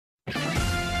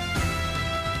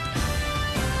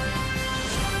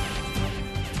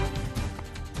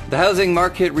The housing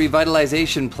market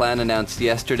revitalization plan announced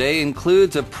yesterday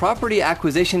includes a property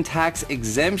acquisition tax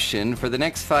exemption for the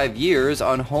next 5 years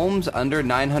on homes under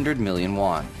 900 million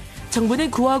won. 정부는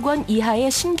 9억 원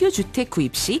이하의 신규 주택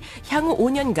구입 시 향후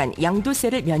 5년간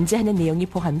양도세를 면제하는 내용이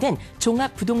포함된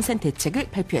종합 부동산 대책을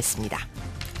발표했습니다.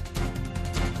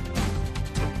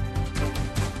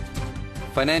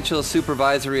 Financial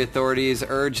supervisory authorities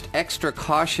urged extra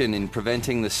caution in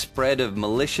preventing the spread of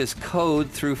malicious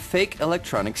code through fake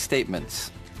electronic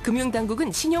statements.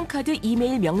 금융당국은 신용카드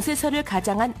이메일 명세서를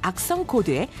가장한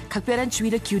악성코드에 각별한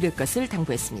주의를 기울일 것을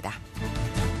당부했습니다.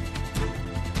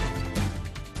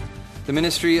 The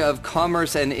Ministry of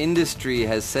Commerce and Industry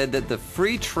has said that the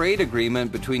free trade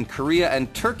agreement between Korea and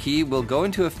Turkey will go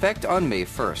into effect on May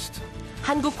 1st.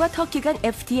 한국과 터키 간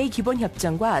FTA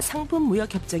기본협정과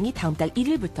상품무역협정이 다음 달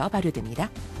 1일부터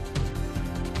발효됩니다.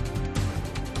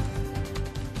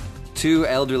 Two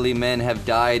elderly men have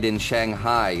died in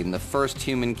Shanghai in the first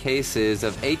human cases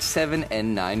of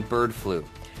H7N9 bird flu.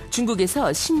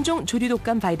 중국에서 신종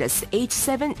조류독감 바이러스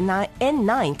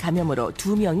H7N9 감염으로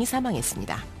 2명이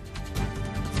사망했습니다.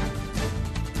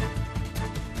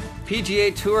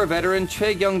 PGA Tour veteran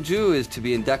Choi Kyoung-ju is to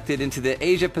be inducted into the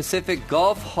Asia-Pacific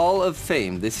Golf Hall of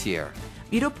Fame this year.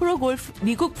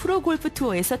 미국 프로골프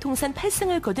투어에서 통산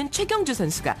 8승을 거둔 최경주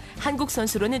선수가 한국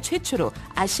선수로는 최초로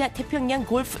아시아 태평양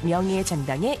골프 명예의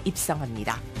전당에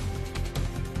입성합니다.